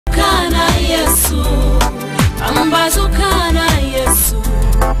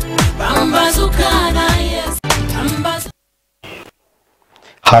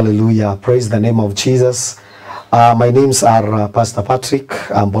Hallelujah. Praise the name of Jesus. My names are Pastor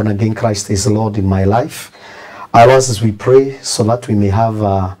Patrick. I'm born again. Christ is Lord in my life. As we pray so that we may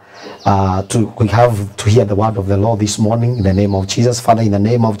have to hear the word of the Lord this morning in the name of Jesus. Father, in the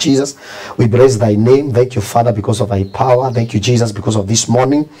name of Jesus, we bless thy name. Thank you, Father, because of thy power. Thank you, Jesus, because of this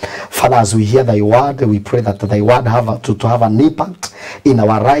morning. Father, as we hear thy word, we pray that thy word have to have an impact in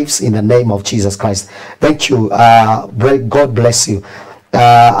our lives in the name of Jesus Christ. Thank you. God bless you.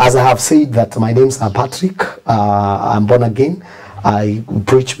 As I have said that my name is Patrick. I'm born again. I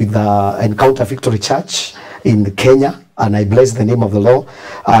preach with the Encounter Victory Church in Kenya, and I bless the name of the Lord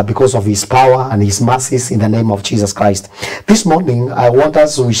because of his power and his mercies in the name of Jesus Christ. This morning, I want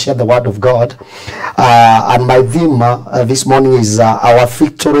us to share the word of God, and my theme this morning is our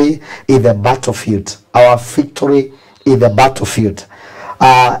victory in the battlefield. Our victory in the battlefield.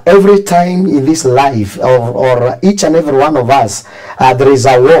 Every time in this life, or each and every one of us, there is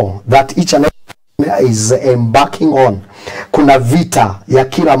a war that each and every one is embarking on. Kuna vita ya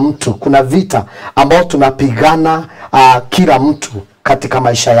kila mtu, kuna vita ambao tunapigana kila mtu katika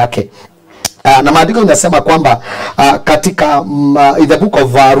maisha yake. Na maandiko inasema kwamba katika in the book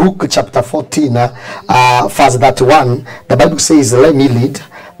of Luke chapter 14 verse 31, the Bible says, let me lead.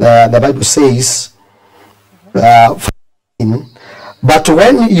 The Bible says, but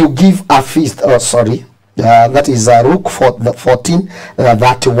when you give a feast, that is Luke 14,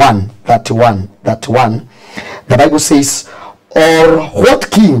 31, the Bible says, or what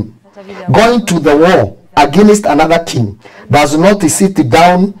king going to the war against another king does not sit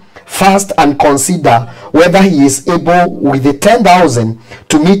down first and consider whether he is able with the 10,000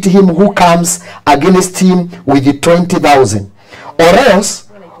 to meet him who comes against him with the 20,000, or else,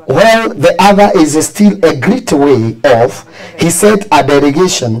 while the other is still a great way off, he sent a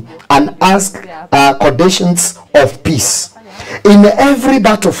delegation and asked conditions of peace. In every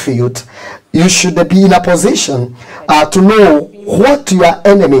battlefield, you should be in a position to know what your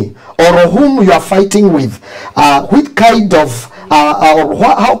enemy or whom you are fighting with, what kind of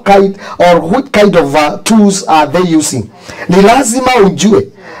what kind of tools are they using. Ni lazima ujue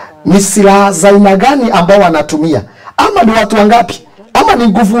ni silaha za aina gani ambao wanatumia, ama ni watu wangapi, ama ni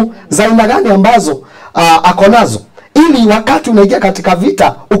nguvu za aina gani ambazo ako nazo, ili wakati unaingia katika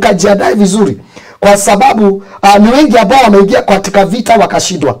vita ukajiandae vizuri, kwa sababu ni wengi ambao wameingia katika vita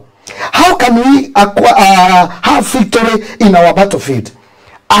wakashindwa. How can we have victory in our battlefield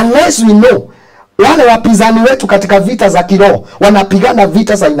unless we know wale wapinzani wetu katika vita za kiroho wanapigana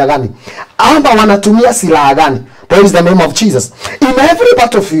vita za aina gani, ama wanatumia silaha gani? Praise the name of Jesus. In every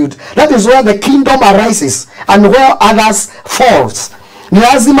battlefield, that is where the kingdom arises and where others falls. Ni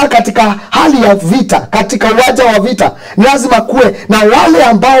lazima katika hali ya vita, katika uwanja wa vita, ni lazima kuwe na wale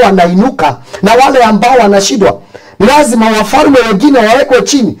ambao wanainuka na wale ambao wanashindwa. Ni lazima wafalme wengine wawekwe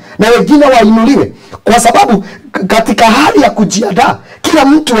chini na wengine wainuliwe, kwa sababu katika hali ya kujiandaa, kila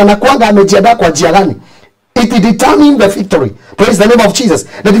mtu anakuanga amejiandaa kwa njia gani. It determines the victory. Praise the name of Jesus.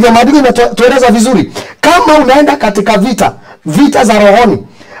 Na ndivyo maandiko inatueleza vizuri. Kama unaenda katika vita za rohoni,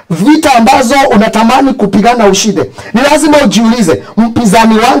 vita ambazo unatamani kupigana ushinde, ni lazima ujiulize,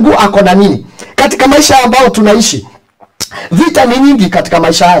 mpinzani wangu ako na nini? Katika maisha ambayo tunaishi, vita ni nyingi katika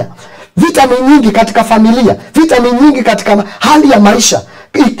maisha haya. Vita ni nyingi katika familia, vita ni nyingi katika hali ya maisha,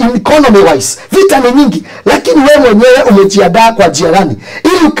 economy wise, vita ni nyingi, lakini wewe mwenyewe umejiandaa kwa njia gani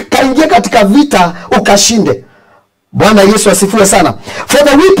ili ukaingia katika vita ukashinde? Bwana Yesu asifiwe sana. For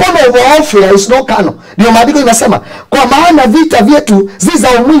the weapon of warfare is no carnal. Ndio maandiko inasema, kwa maana vita vyetu si za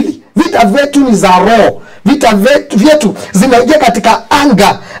mwili, vita vyetu ni za roho. Vita vyetu zinaingia katika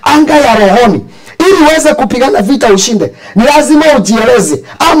anga ya rohoni. Ili uweze kupigana vita ushinde, ni lazima ujieleze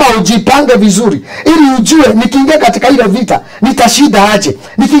ama ujipange vizuri, ili ujue nikiingia katika ile vita nitashinda aje.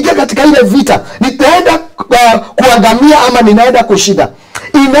 Nikiingia katika ile vita nitaenda kuangamia ama ninaenda kushinda.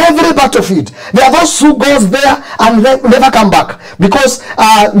 In every battlefield, there are those who goes there and never come back because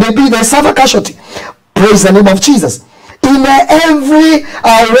maybe they suffer a casualty. Praise the name of Jesus. In every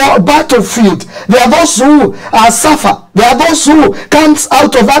battlefield, there are those who suffer. There are those who comes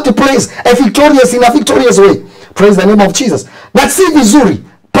out of that place in a victorious way. Praise the name of Jesus. That's it, vizuri.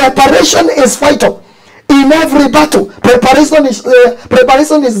 Preparation is vital. In every battle, preparation is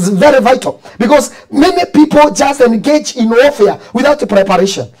very vital, because many people just engage in warfare without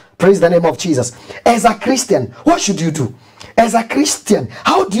preparation. Praise the name of Jesus. As a Christian, what should you do? As a Christian,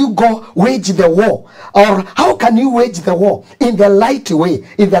 how do you go wage the war? Or how can you wage the war in the light way,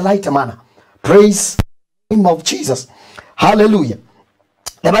 in the light manner? Praise the name of Jesus. Hallelujah.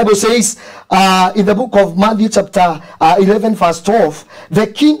 The Bible says in the book of Matthew chapter 11 verse 12, the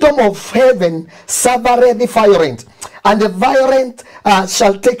kingdom of heaven suffereth the violent, and the violent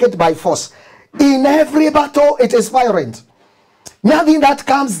shall take it by force. In every battle it is violent. Nothing that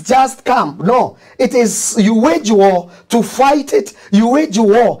comes just come. No, it is you wage war to fight it. You wage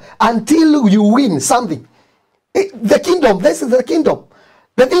war until you win something. The kingdom, this is the kingdom.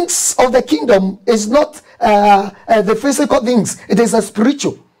 The things of the kingdom is not the physical things. It is a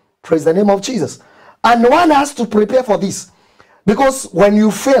spiritual. Praise the name of Jesus. And one has to prepare for this. Because when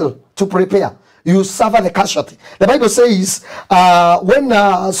you fail to prepare, you suffer the casualty. The Bible says when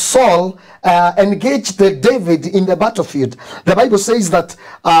Saul engaged David in the battlefield, the Bible says that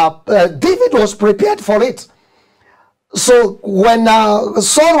David was prepared for it. So when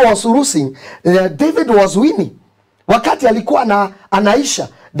Saul was losing, David was winning. Wakati alikuwa anaisha,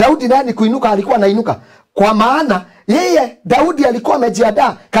 Daudi nani kuinuka alikuwa anainuka. Kwa maana yeye Daudi alikuwa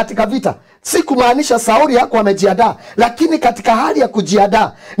amejiandaa katika vita. Si kumaanisha Sauli hakuwa amejiandaa, lakini katika hali ya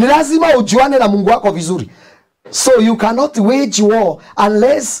kujiandaa ni lazima ujuane na Mungu wako vizuri. So you cannot wage war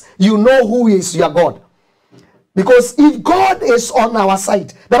unless you know who is your God. Because if God is on our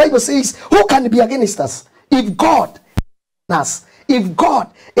side, the Bible says, who can be against us? If God is us, if God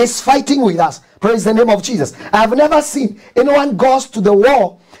is fighting with us, praise the name of Jesus. I have never seen anyone goes to the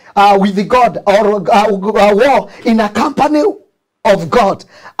war with the God or a war in a company of God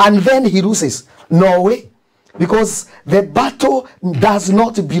and then he loses. No way. Because the battle does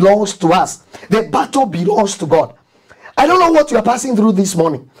not belong to us. The battle belongs to God. I don't know what you are passing through this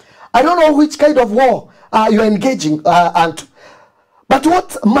morning. I don't know which kind of war you are engaging into. But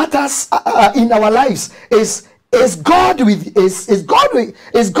what matters in our lives is God with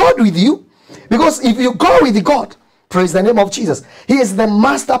you? Because if you go with God, praise the name of Jesus, he is the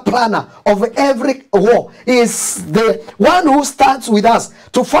master planner of every war. He is the one who stands with us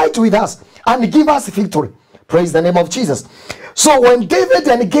to fight with us and give us victory. Praise the name of Jesus. So when David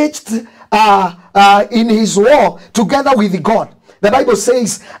engaged in his war together with God, the Bible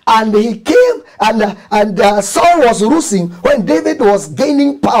says, and he came and Saul was losing when David was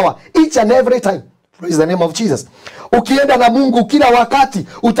gaining power each and every time. Praise the name of Jesus. Ukienda na Mungu kila wakati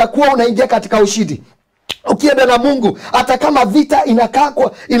utakuwa unaingia katika ushindi. Ukienda na Mungu hata kama vita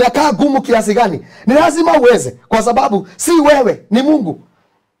inakaa gumu kiasi gani, ni lazima uweze, kwa sababu si wewe, ni Mungu.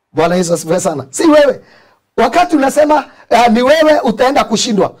 Bwana Yesu asifiwe sana. Si wewe. Wakati unasema ni wewe, utaenda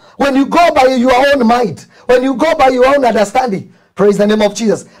kushindwa. When you go by your own mind, when you go by your own understanding, praise the name of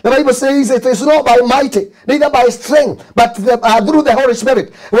Jesus. The Bible says it is not by might, neither by strength, but through the Holy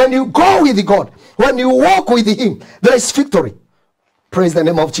Spirit. When you go with God, when you walk with him, there is victory. Praise the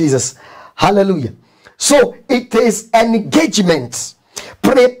name of Jesus. Hallelujah. So it is engagement.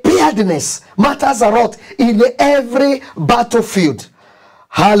 Preparedness matters a lot in every battlefield.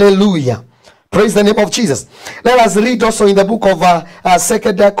 Hallelujah. Praise the name of Jesus. Let us read also in the book of 2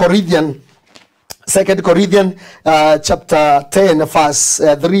 Corinthians chapter 10 verse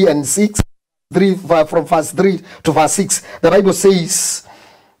 3 and 6. From verse 3 to verse 6. The Bible says,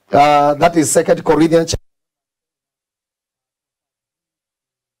 that is 2 Corinthians.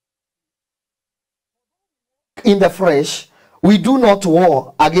 In the flesh, we do not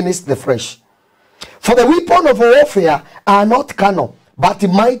war against the flesh. For the weapon of warfare are not carnal, but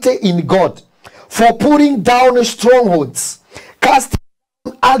mighty in God, for pulling down strongholds, casting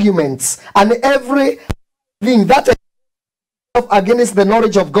down arguments, and every thing that is against the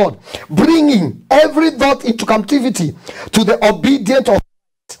knowledge of God, bringing every thought into captivity to the obedience of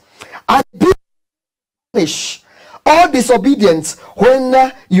God, and punish all disobedience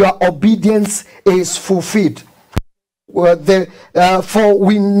when your obedience is fulfilled. For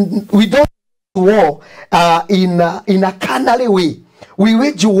we don't war in a carnal way. We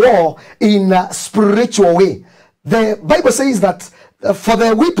wage war in a spiritual way. The Bible says that for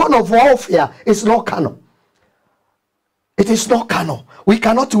the weapon of warfare is not carnal. It is not carnal. We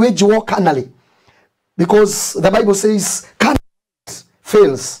cannot wage war carnally, because the Bible says carnal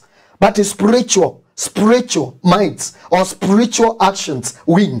fails, but spiritual minds or spiritual actions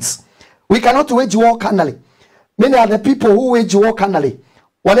wins. We cannot wage war carnally. Many are the people who wage war carnally.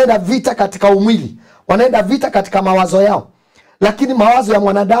 Wanaenda vita katika umwili, wanaenda vita katika mawazo yao, lakini mawazo ya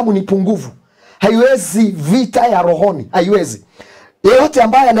mwanadamu ni pungufu. Haiwezi vita ya rohoni, haiwezi. Yeyote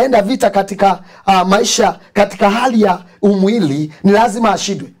ambaye anaenda vita katika maisha katika hali ya umwili ni lazima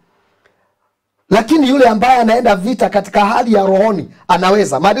ashindwe. Lakini yule ambaye anaenda vita katika hali ya rohoni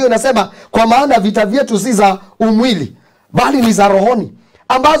anaweza. Maandiko yanasema kwa maana vita vyetu si za umwili, bali ni za rohoni,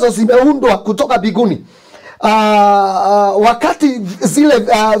 ambazo zimeundwa kutoka mbinguni. Wakati zile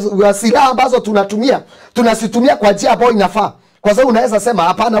silaha ambazo tunasitumia kwa njia ambayo inafaa. Kwa sababu unaweza sema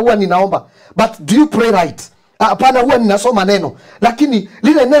hapana, huwa ninaomba, but do you pray right? Hapana, huwa ninasoma neno, lakini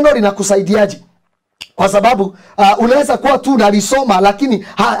lile neno linakusaidiaje? Kwa sababu unaweza kuwa tu unalisoma lakini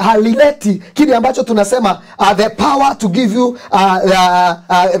halileti kile ambacho tunasema the power to give you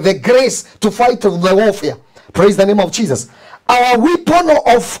the grace to fight the warfare. Praise the name of Jesus. Our weapon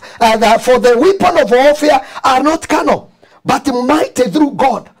of for the weapon of warfare are not carnal, but mighty through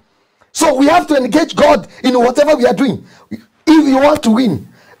God. So we have to engage God in whatever we are doing. If you want to win,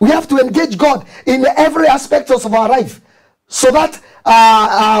 we have to engage God in every aspect of our life, so that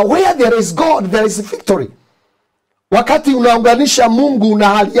where there is God, there is victory. Wakati unaunganisha Mungu na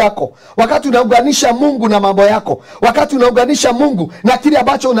hali yako, wakati unaunganisha Mungu na mambo yako, wakati unaunganisha Mungu na kile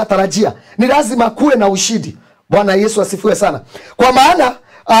ambacho unatarajia, ni lazima kuwe na ushindi. Bwana Yesu asifiwe sana. Kwa maana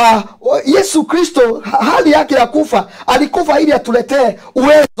Yesu Kristo, hali yake ya kufa, alikufa ili atuletee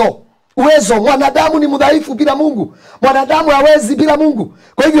uwezo. Mwanadamu ni mdhaifu bila Mungu. Mwanadamu hawezi bila Mungu.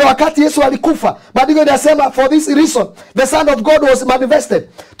 Kwa hivyo wakati Yesu alikufa, Maandiko yanasema for this reason the Son of God was manifested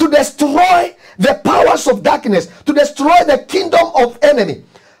to destroy the powers of darkness, to destroy the kingdom of enemy.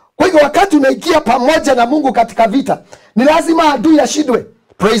 Kwa hivyo wakati unaingia pamoja na Mungu katika vita, ni lazima adui ashindwe.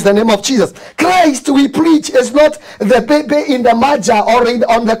 Praise the name of Jesus. Christ we preach is not the baby in the manger or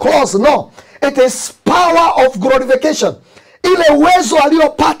on the cross. No. It is power of glorification. Ile uwezo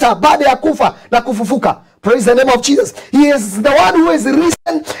aliyopata baada ya kufa na kufufuka. Praise the name of Jesus. He is the one who is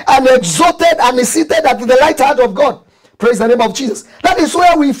risen and exalted and is seated at the right hand of God. Praise the name of Jesus. That is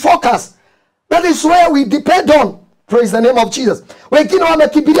where we focus. That is where we depend on. Praise the name of Jesus. Wengine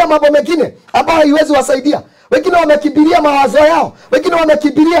wamekimbilia mambo mengine ambayo haiwezi wasaidia. Wengine wamekimbilia mawazo yao. Wengine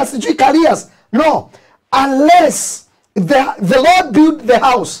wamekimbilia sijui careers. No. Unless the Lord build the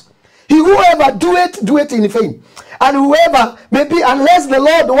house, he whoever do it in vain. And whoever, maybe unless the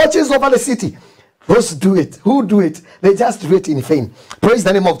Lord watches over the city, those do it. Who do it? They just do it in vain. Praise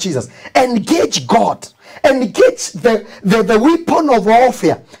the name of Jesus. Engage God. Engage the weapon of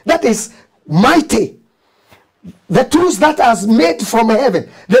warfare that is mighty. The tools that has made from heaven.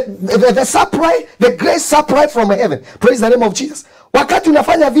 The supply, the grace supply from heaven. Praise the name of Jesus. Wakati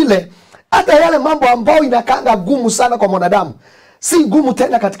unafanya vile, hata yale mambo ambayo inakanga gumu sana kwa mwanadamu, si gumu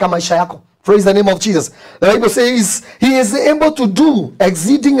tena katika maisha yako. Praise the name of Jesus. The Bible says he is able to do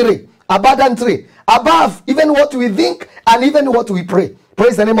exceedingly, abundantly, above even what we think and even what we pray.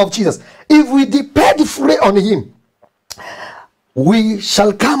 Praise the name of Jesus. If we depend fully on him, we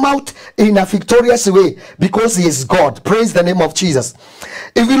shall come out in a victorious way because he is God. Praise the name of Jesus.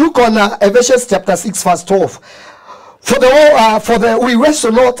 If we look on Ephesians chapter 6 verse 12, we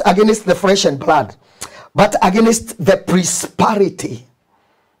wrestle not against the flesh and blood, but against the prosperity.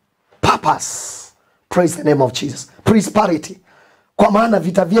 Purpose. Praise the name of Jesus. Prosperity. Kwa maana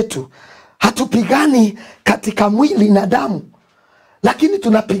vita vyetu hatupigani katika mwili na damu, lakini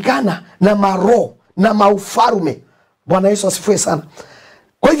tunapigana na maroho na maufarume. Bwana Yesu asifiwe sana.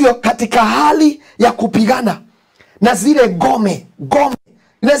 Kwa hivyo katika hali ya kupigana na zile gome,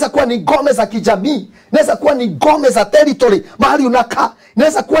 inaweza kuwa ni gome za kijamii, inaweza kuwa ni gome za territory mahali unakaa,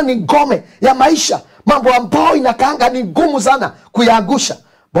 inaweza kuwa ni gome ya maisha, mambo ambayo inakaanga ni ngumu sana kuyaangusha.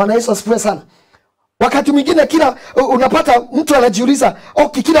 Bwana Yesu asifiwe sana. Wakati mwingine kila unapata mtu anajiuliza,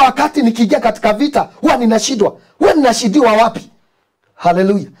 okay, kila wakati nikiingia katika vita huwa ninashindwa. Huwa ninashindiwa wapi?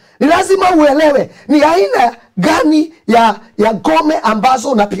 Hallelujah. Ni lazima uelewe ni aina gani ya gome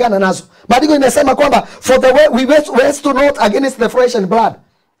ambazo unapigana nazo. Maandiko inasema kwamba for the way we wrestle not against the flesh and blood,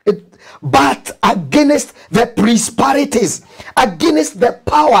 but against the prosperities, against the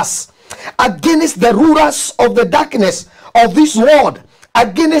powers, against the rulers of the darkness of this world,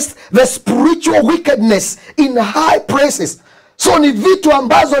 against the spiritual wickedness in high places. So ni vitu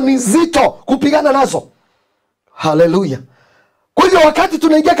ambazo ni zito kupigana nazo. Hallelujah. Kwa hivyo wakati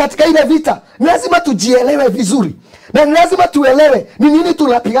tunaingia katika ile vita, lazima tujielewe vizuri. Na lazima tuelewe ni nini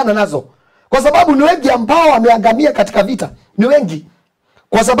tunapigana nazo. Kwa sababu ni wengi ambao wameangamia katika vita. Ni wengi.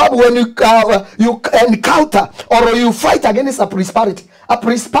 Kwa sababu when you encounter or you fight against a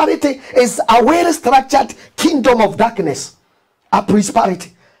prosperity is a well structured kingdom of darkness. A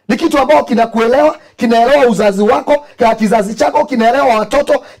prosperity ni kitu ambao kinakuelewa, kinaelewa uzazi wako, kizazi chako, kinaelewa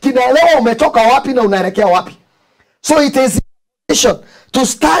watoto, kinaelewa umetoka wapi na unaelekea wapi. So it is in a position to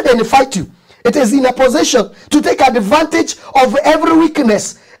stand and fight you. It is in a position to take advantage of every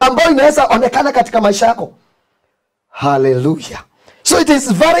weakness ambayo inaweza onekana katika maisha yako. Hallelujah. So it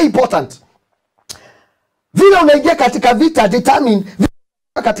is very important. Vile unaingia katika vita determine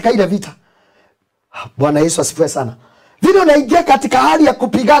katika ile vita. Bwana Yesu asifiwe sana. Vile unaingia katika hali ya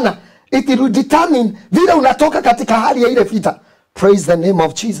kupigana, it will determine vile unatoka katika hali ya ile vita. Praise the name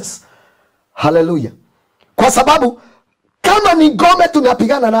of Jesus. Hallelujah. Kwa sababu Kama ni ngome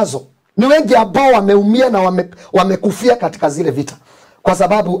tunapigana nazo, ni wengi ambao wameumia na wamekufia katika zile vita. Kwa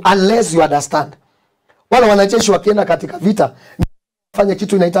sababu unless you understand, wale wanajeshi wakienda katika vita fanya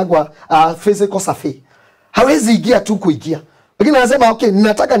kitu inaitangwa physical survey. Hawezi ingia tu kuingia. Lakini anasema okay,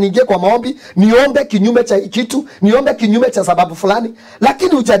 ninataka niingie kwa maombi, niombe kinyume cha kitu, niombe kinyume cha sababu fulani,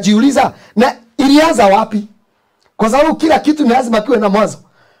 lakini utajiuliza na ilianza wapi? Kwa sababu kila kitu ni lazima kiwe na mwanzo.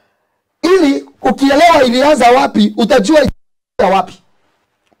 Ili ukielewa ilianza wapi, utajua ilianza wapi.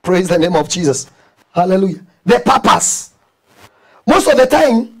 Praise the name of Jesus. Hallelujah. The purpose. Most of the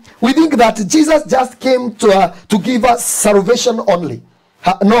time we think that Jesus just came to give us salvation only.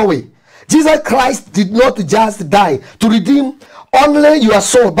 No way. Jesus Christ did not just die to redeem only your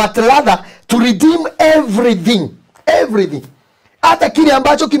soul, but rather to redeem everything. Everything. Hata kile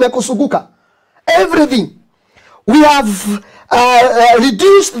ambacho kimekusuguka. Everything. We have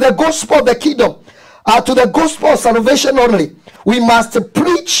reduced the gospel of the kingdom to the gospel of salvation only. We must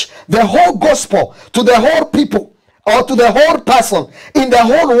preach the whole gospel to the whole people, or to the whole person in the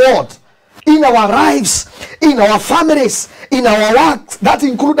whole world, in our lives, in our families, in our work, that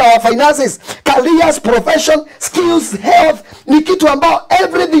include our finances, careers, profession, skills, health. Ni kitu ambao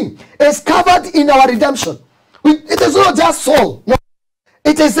everything is covered in our redemption. It is not just soul. No.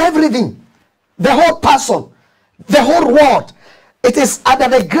 It is everything. The whole person, the whole world. It is under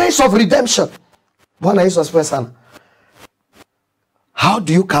the grace of redemption. Bwana Yesu asifiwe sana. How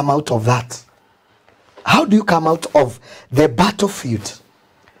do you come out of that? How do you come out of the battlefield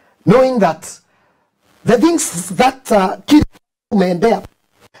knowing that the things that kid umeendea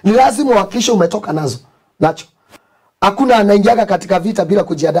ni lazima uhakikishe umetoka nacho. Hakuna anaingia katika vita bila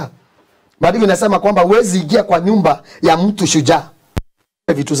kujiandaa. Maandiko inasema kwamba huwezi ingia kwa nyumba ya mtu shujaa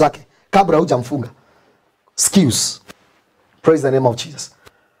vitu zake kabla hujamfunga. Skills. Praise the name of Jesus.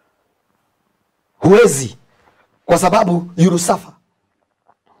 Huwezi, kwa sababu you will suffer.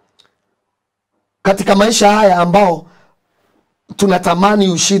 Katika maisha haya ambao tunatamani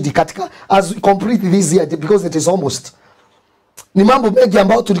ushindi katika as we complete this year, because it is almost, ni mambo mengi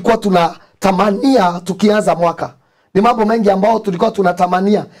ambao tulikuwa tunatamania tukianza mwaka. Ni mambo mengi ambao tulikuwa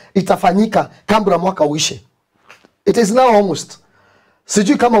tunatamania itafanyika kabla mwaka uishe. It is now almost.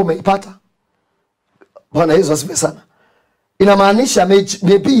 Sijui kama umeipata. Bwana Yesu asifiwe sana. Inamaanisha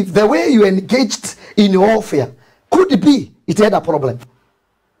maybe the way you engaged in warfare could be it had a problem.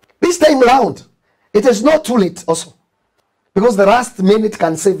 This time round, it is not too late also. Because the last minute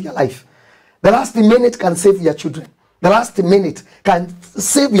can save your life. The last minute can save your children. The last minute can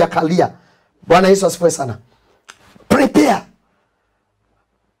save your career. Bwana Yesu asifiwe sana. Prepare.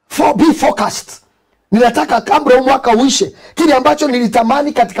 Be focused. Ninataka kabla mwaka uishe, kile ambacho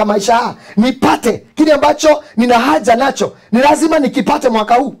nilitamani katika maisha haya nipate, kile ambacho nina haja nacho ni lazima nikipate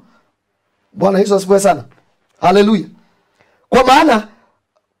mwaka huu. Bwana Yesu asifiwe sana. Hallelujah. Kwa maana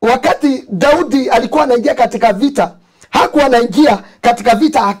wakati Daudi alikuwa anaingia katika vita, hakuwa anaingia katika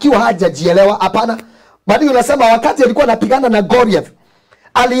vita akiwa hajajielewa. Hapana. Maandiko yanasema wakati alikuwa anapigana na Goliath,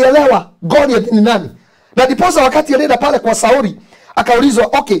 alielewa Goliath ni nani. Na ndiposa wakati alienda pale kwa Sauli, akaulizwa,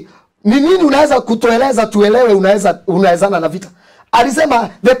 okay, ni nini unaweza kutueleza tuelewe unawezana na vita? Alisema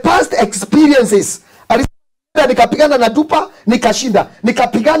the past experiences. Alisema nikapigana na dupa nikashinda,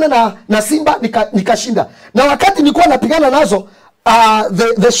 nikapigana na simba nikashinda. Na wakati nilikuwa napigana nazo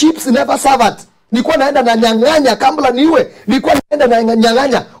the ships never served. Nilikuwa naenda na nyang'anya kabla niwe, nilikuwa naenda na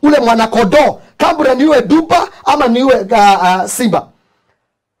nyang'anya ule mwanakodoo kabla niwe dupa ama niwe simba.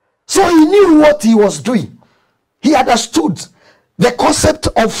 So he knew what he was doing. He understood the concept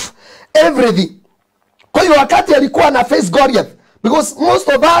of everything. Kwa hiyo wakati alikuwa na face Goliath, because most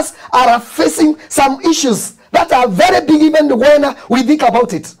of us are facing some issues that are very big even when we think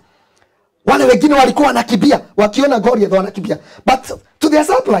about it. Wale wengine walikuwa wanakimbia, wakiona Goliath wanakimbia. But to their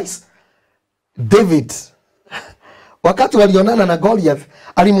surprise, David, wakati walionana na Goliath,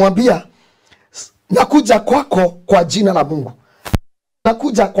 alimwambia, nakuja kwako kwa jina la Mungu.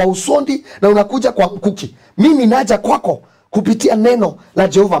 Unakuja kwa usondi na unakuja kwa mkuki. Mimi naja kwako kupitia neno la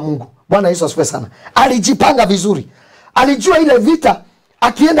Jehova Mungu. Bwana Yesu asifiwe sana. Alijipanga vizuri. Alijua ile vita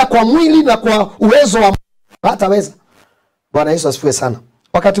akienda kwa mwili na kwa uwezo wa hataweza. Bwana Yesu asifiwe sana.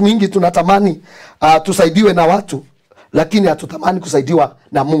 Wakati mwingi tunatamani tusaidiwe na watu, lakini hatutamani kusaidiwa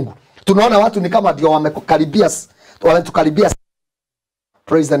na Mungu. Tunaona watu ni kama ndio wametukaribia.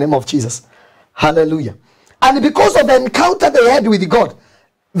 Praise the name of Jesus. Hallelujah. And because of the encounter they had with God,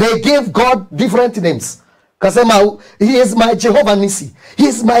 they gave God different names. Kasema, he is my Jehovah Nisi. He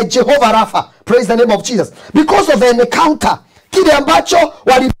is my Jehovah Rapha. Praise the name of Jesus. Because of the encounter, kile ambacho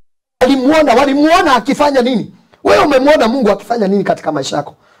walimuona akifanya nini? Wewe umemwona Mungu akifanya nini katika maisha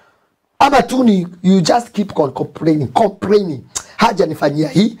yako? Ama tu ni you just keep on complaining. Haja nifanyia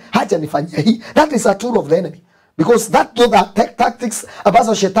hii, haja nifanyia hii. That is a tool of the enemy. Because those are tactics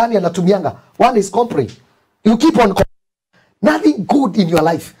ambazo shetani anatumianga. One is complaining. You keep on nothing good in your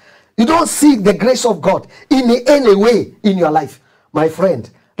life. You don't see the grace of God in any way in your life. My friend,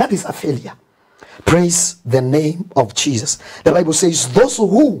 that is a failure. Praise the name of Jesus. The Bible says those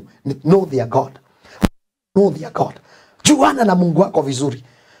who know their God. Know their God. Juana na Mungu wako vizuri.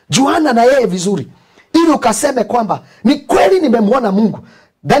 Juana na yeye vizuri. Ili ukaseme kwamba ni kweli nimemwona Mungu.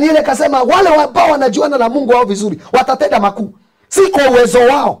 Daniel akasema wale ambao wanajuana na Mungu wao vizuri watatenda makuu. Si kwa uwezo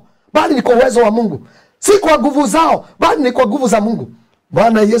wao, bali ni kwa uwezo wa Mungu. Si kwa nguvu zao, bali ni kwa nguvu za Mungu.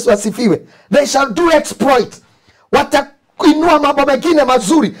 Bwana Yesu asifiwe. They shall do exploit. Watainua mambo mengine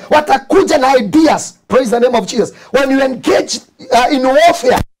mazuri. Watakuja na ideas. Praise the name of Jesus. When you engage in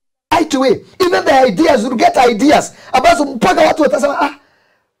warfare, right away, even the ideas, you get ideas. Ambazo mpaka watu watasema,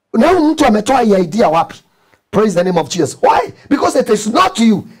 na mtu ametoa hii idea wapi? Praise the name of Jesus. Why? Because it is not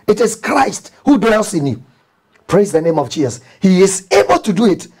you. It is Christ who dwells in you. Praise the name of Jesus. He is able to do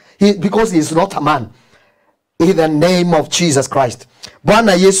it because he is not a man. In the name of Jesus Christ.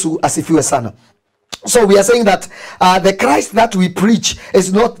 Bwana Yesu asifiwe sana. So we are saying that the Christ that we preach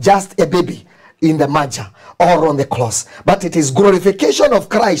is not just a baby in the manger or on the cross, but it is glorification of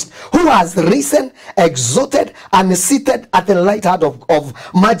Christ who has risen, exalted, and seated at the right hand of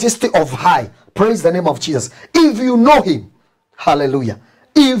majesty of high. Praise the name of Jesus. If you know him, hallelujah.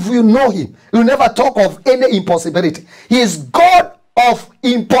 If you know him, you never talk of any impossibility. He is God of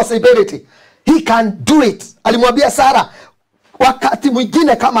impossibility. He can do it. Alimwambia Sara, wakati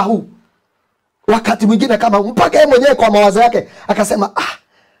mwingine kama huu. Wakati mwingine kama huu. Mpaka yeye mwenyewe kwa mawazo yake akasema,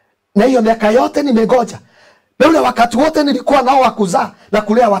 na hiyo miaka yote nimegoja. Na ule wakati wote nilikuwa nao wa kuzaa na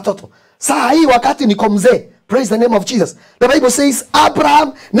kulea watoto. Saa hii wakati niko mzee. Praise the name of Jesus. The Bible says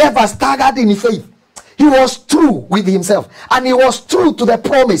Abraham never staggered in faith. He was true with himself. And he was true to the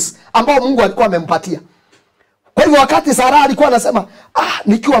promise ambao Mungu alikuwa amempatia. Kwa hivyo wakati Sara alikuwa anasema,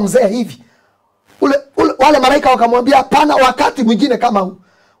 nikiwa mzee hivi. Wale malaika wakamwambia, hapana, wakati mwingine kama huu.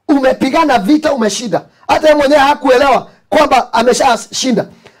 Umepigana vita, umeshinda. Hata yeye mwenyewe hakuelewa kwamba ameshashinda.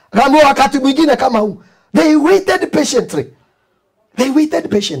 Kama wakati mwingine kama huu. They waited patiently. They waited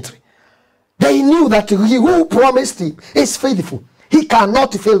patiently. They knew that he who promised him is faithful. He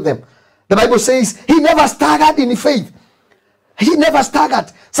cannot fail them. The Bible says he never staggered in faith. He never staggered.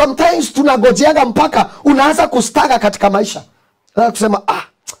 Sometimes tunagojeaga mpaka unaanza kustaga katika maisha. Kusema,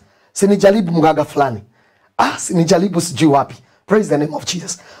 sinijaribu mganga fulani. Sinijaribu sijui wapi. Praise the name of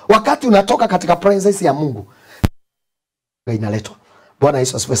Jesus. Wakati unatoka katika presence ya Mungu, inaletwa. Bwana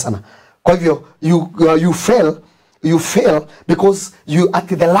Yesu asifiwe sana. Kwa hivyo you fail because you at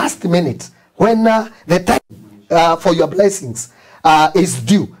the last minute when the time for your blessings is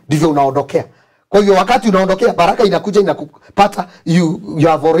due, ndivyo unaondokea. Kwa hivyo wakati unaondokea, baraka inakuja inakupata, you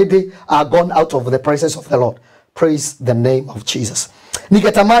have already gone out of the presence of the Lord. Praise the name of Jesus.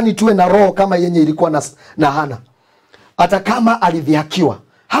 Ningetamani tuwe na roho kama yenye ilikuwa na Hana. Hata kama alidhihakiwa,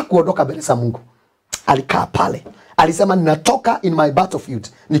 hakuondoka mbele za Mungu. Alikaa pale. Alisema ninatoka in my battlefield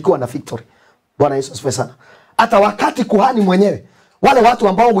nikiwa na victory. Bwana Yesu asifiwe sana. Hata wakati kuhani mwenyewe, wale watu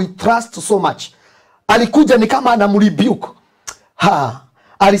ambao we trust so much, alikuja ni kama anamrebuke.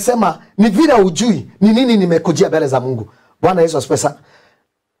 Alisema ni vile ujui ni nini nimekujia mbele za Mungu. Bwana Yesu asifiwe sana.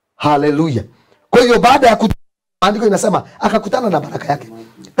 Hallelujah. Kwa hiyo baada ya andiko inasema akakutana na baraka yake.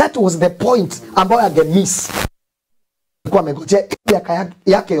 That was the point ambayo angemiss. Alikuwa amengojea miaka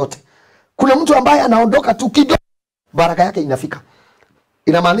yake yote. Kuna mtu ambaye anaondoka tu kidogo, baraka yake inafika.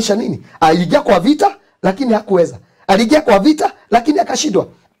 Inamaanisha nini? Aliingia kwa vita lakini hakuweza. Aliingia kwa vita lakini akashindwa.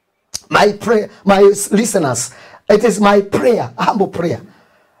 My listeners, it is my prayer, humble prayer.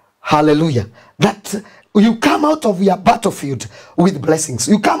 Hallelujah. That you come out of your battlefield with blessings.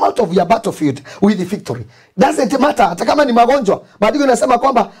 You come out of your battlefield with the victory. Doesn't matter. Hata kama ni magonjwa. Maandiko yanasema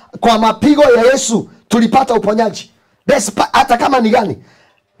kwamba kwa mapigo ya Yesu tulipata uponyaji. Hata kama ni gani.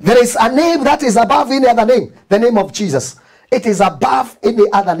 There is a name that is above any other name. The name of Jesus. It is above any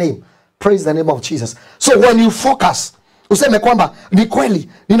other name. Praise the name of Jesus. So when you focus, useme kwamba ni kweli,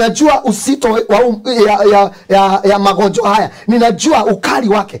 ninajua usito ya magonjwa haya, ninajua ukali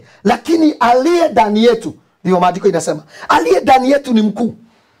wake, lakini aliye ndani yetu, ndio maandiko inasema, aliye ndani yetu ni mkuu.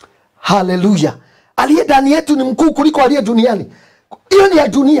 Hallelujah. Aliye ndani yetu ni mkuu kuliko aliye duniani. Hiyo ni ya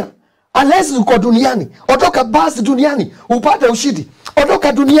dunia. Unless uko duniani, ondoka basi duniani upate ushindi.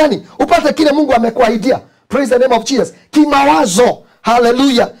 Ondoka duniani upate kile Mungu amekuahidia. Praise the name of Jesus. Kimawazo.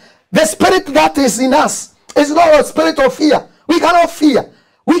 Hallelujah. The spirit that is in us is not a spirit of fear. We cannot fear.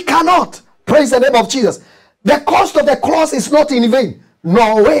 We cannot. Praise the name of Jesus. The cost of the cross is not in vain.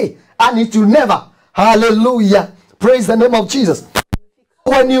 No way. and it will never. Hallelujah. Praise the name of Jesus.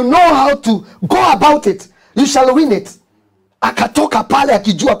 When you know how to go about it, you shall win it. Akatoka pale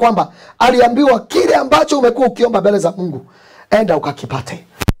akijua kwamba aliambiwa kile ambacho umekuwa ukiomba mbele za Mungu, enda ukakipate.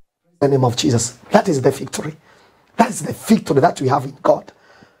 In the name of Jesus. That is the victory. That is the victory that we have in God.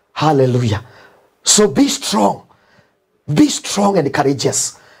 Hallelujah. So be strong. Be strong and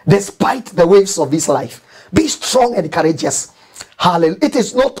courageous. Despite the waves of this life. Be strong and courageous. Hallelujah. It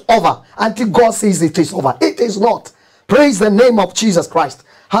is not over until God says it is over. It is not. Praise the name of Jesus Christ.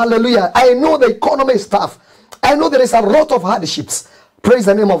 Hallelujah. I know the economy is tough. I know there is a lot of hardships. Praise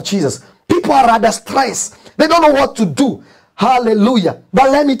the name of Jesus. People are under stress. They don't know what to do. Hallelujah. But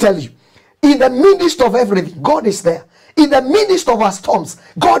let me tell you, in the midst of everything, God is there. In the midst of our storms,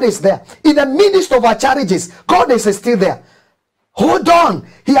 God is there. In the midst of our challenges, God is still there. Hold on.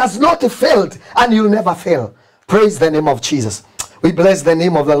 He has not failed, and He will never fail. Praise the name of Jesus. We bless the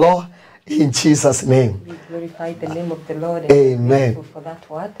name of the Lord in Jesus' name. We glorify the name of the Lord. And amen. For that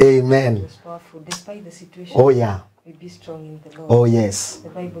word. Amen. It was powerful. Despite the situation, oh yeah, we be strong in the Lord. Oh yes. The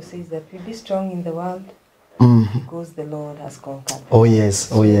Bible says that we be strong in the world because the Lord has conquered. Oh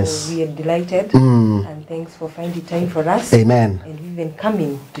yes. Oh yes. So we are delighted and thanks for finding time for us. Amen. And even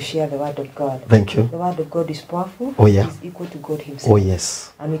coming to share the word of God. Thank you. The word of God is powerful. Oh yeah. It is equal to God Himself. Oh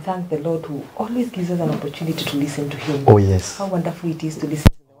yes. And we thank the Lord who always gives us an opportunity to listen to Him. Oh yes. How wonderful it is to listen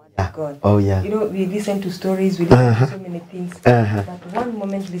to the word of God. Oh yeah. You know, we listen to stories, we listen to so many things, but one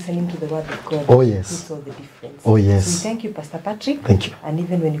moment listening to the word of God makes all the difference. Oh yes. So we thank you, Pastor Patrick. Thank you. And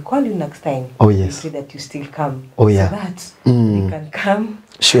even when you call you next time, oh yes, we pray that you still come. Oh yeah. So that you can come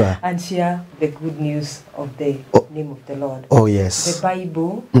sure and share the good news of the name of the Lord. Oh yes. The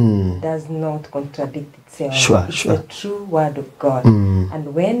Bible does not contradict itself. Sure, it's sure. the true word of God.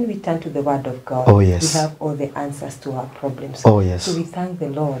 And when we turn to the word of God, oh yes, we have all the answers to our problems. Oh yes. So we thank the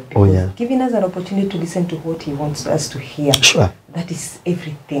Lord Oh because yeah, giving us an opportunity to listen to what He wants us to hear. Sure. That is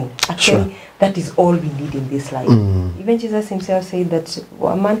everything. Actually, that is all we need in this life. Even Jesus Himself said that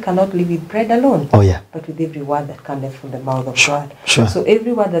a man cannot live with bread alone, oh yeah, but with every word that cometh from the mouth of Sure. God. Sure. So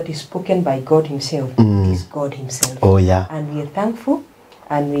every word that is spoken by God Himself is God Himself. Oh yeah. And we are thankful,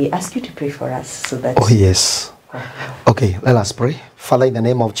 and we ask you to pray for us so that. Oh yes. Okay, let us pray. Father, in the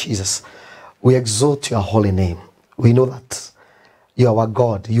name of Jesus, we exalt Your holy name. We know that You are our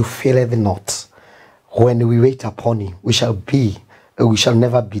God. You faileth not. When we wait upon You, we shall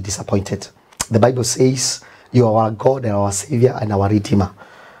never be disappointed. The Bible says You are our God and our Savior and our Redeemer.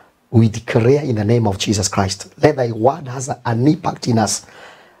 We declare in the name of Jesus Christ, let Thy word has an impact in us.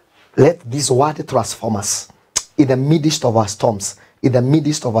 Let this word transform us in the midst of our storms, in the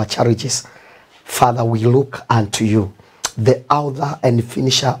midst of our challenges. Father, we look unto You, the author and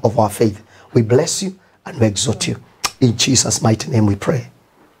finisher of our faith. We bless You and we exalt You. In Jesus' mighty name we pray.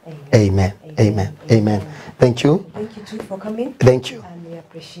 Amen. Amen. Amen. Thank you. Thank you too for coming. Thank you. And we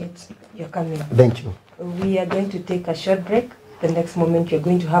appreciate your coming. Thank you. We are going to take a short break. The next moment you're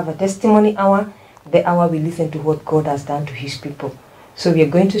going to have a testimony hour. The hour we listen to what God has done to His people. So we are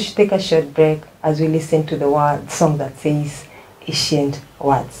going to take a short break as we listen to the song that says Ancient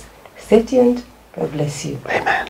Words. Stay tuned. God bless you. Amen.